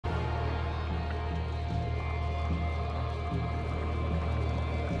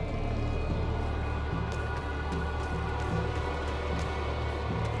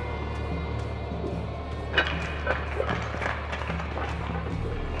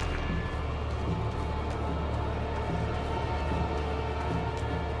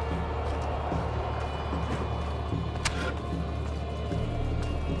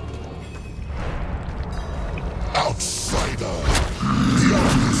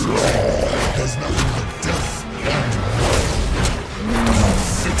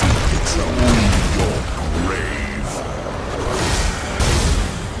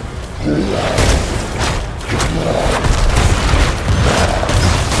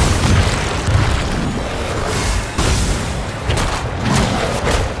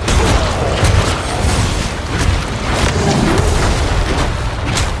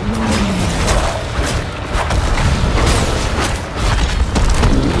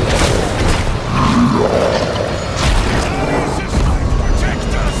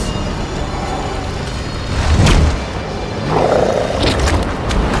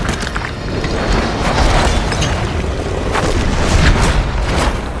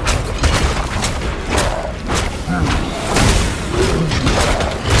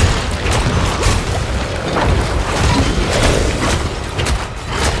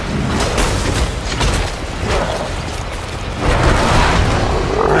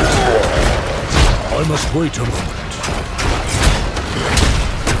must wait a moment.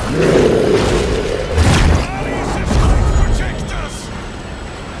 Protect us!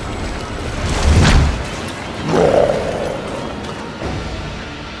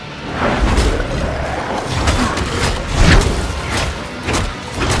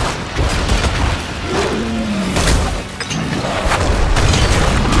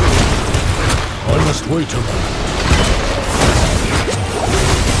 I must wait a moment.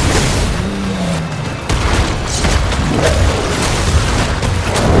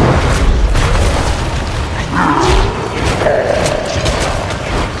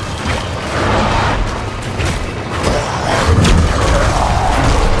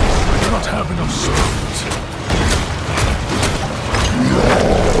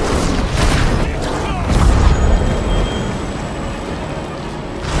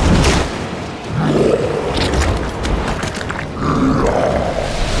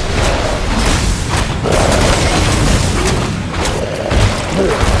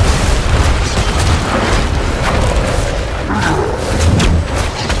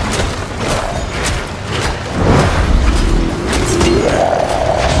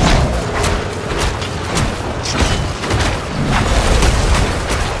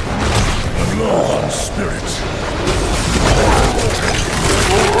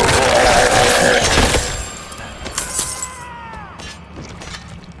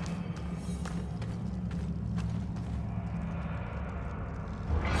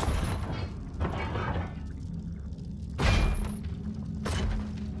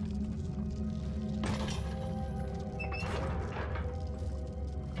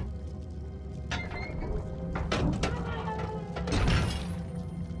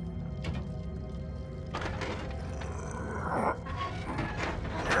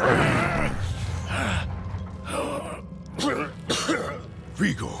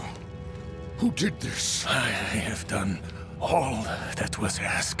 Vigo, who did this? I have done all that was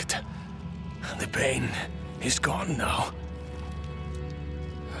asked. The pain is gone now.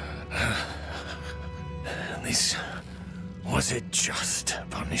 This was a just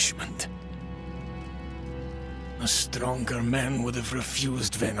punishment. A stronger man would have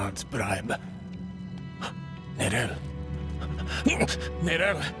refused Venard's bribe. Nerel.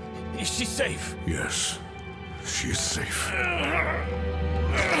 Nerel, is she safe? Yes, she is safe.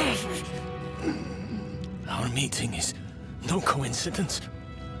 Our meeting is no coincidence.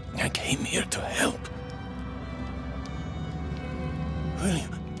 I came here to help. Will you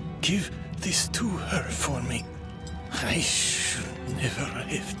give this to her for me? I should never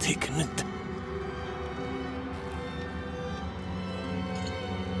have taken it.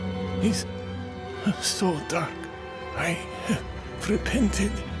 It's so dark. I have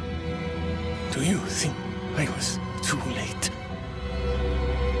repented. Do you think I was too late?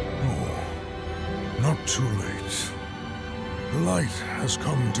 No, not too late. The light has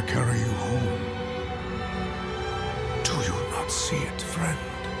come to carry you home. Do you not see it, friend?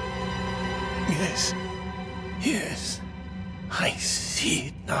 Yes. Yes. I see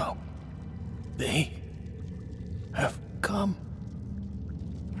it now. They have come.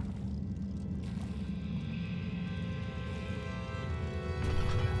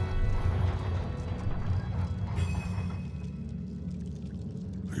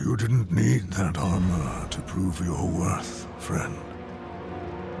 You didn't need that armor to prove your worth, friend.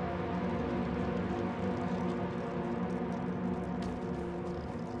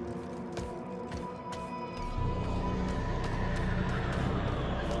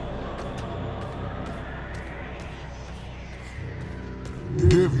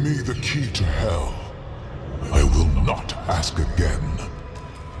 Give me the key to hell. I will not ask again.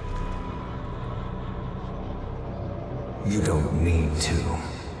 You don't need to.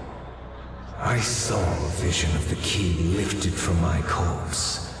 I saw a vision of the key lifted from my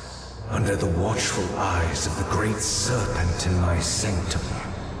corpse, under the watchful eyes of the great serpent in my sanctum.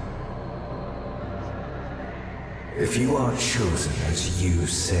 If you are chosen as you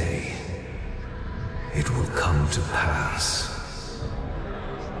say, it will come to pass.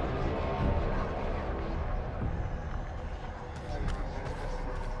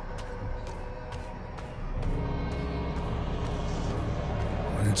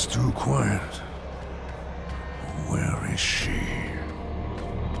 It's too quiet. Where is she?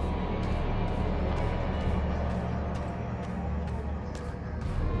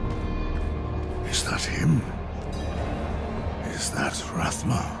 Is that him? Is that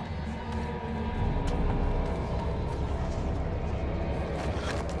Rathma?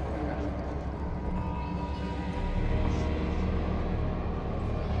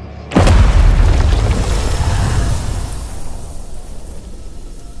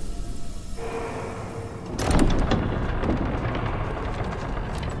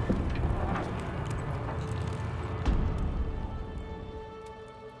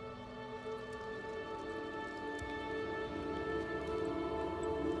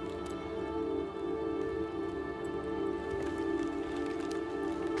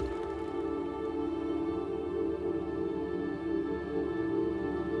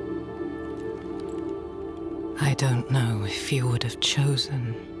 don't know if you would have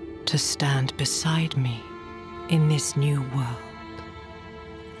chosen to stand beside me in this new world,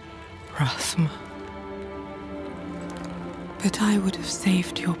 Rathma. But I would have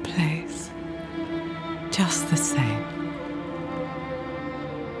saved your place, just the same.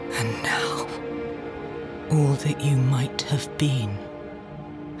 And now, all that you might have been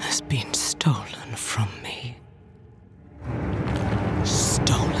has been stolen from me.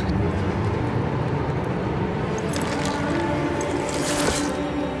 Stolen.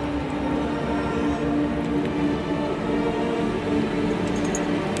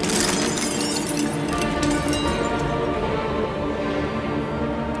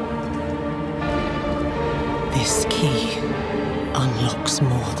 This key unlocks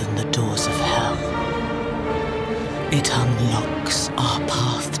more than the doors of hell. It unlocks our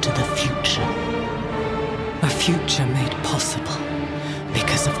path to the future. A future made possible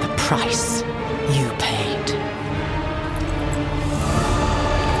because of the price you paid.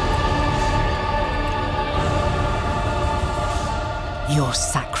 Your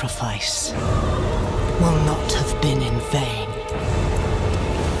sacrifice will not have been in vain.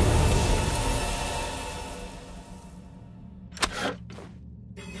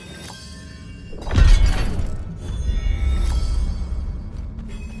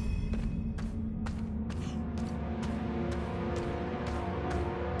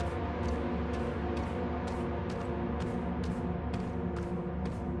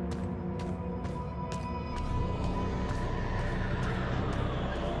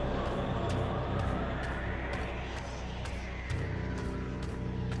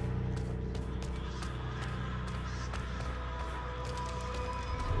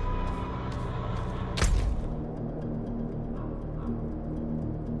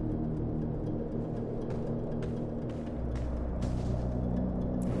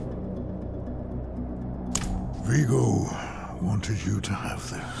 Vigo wanted you to have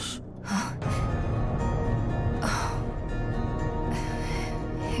this.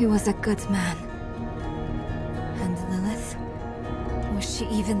 He was a good man. And Lilith? Was she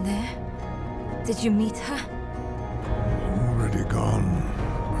even there? Did you meet her? Already gone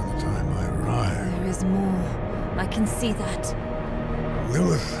by the time I arrived. There is more. I can see that.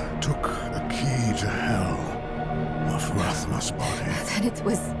 Lilith took a key to hell off Rathma's body. Then it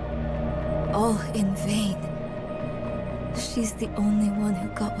was all in vain. She's the only one who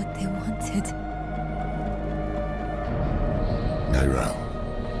got what they wanted. Neyrelle.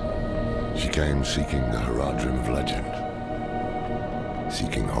 She came seeking the Haradrim of legend.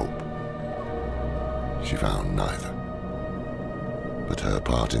 Seeking hope. She found neither. But her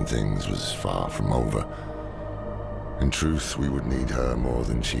part in things was far from over. In truth, we would need her more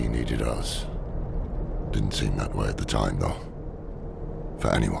than she needed us. Didn't seem that way at the time, though.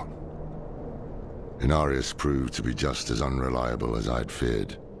 For anyone. Inarius proved to be just as unreliable as I'd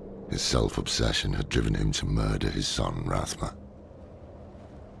feared. His self-obsession had driven him to murder his son, Rathma.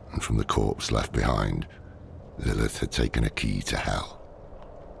 And from the corpse left behind, Lilith had taken a key to hell.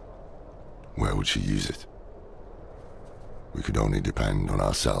 Where would she use it? We could only depend on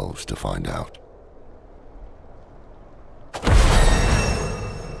ourselves to find out.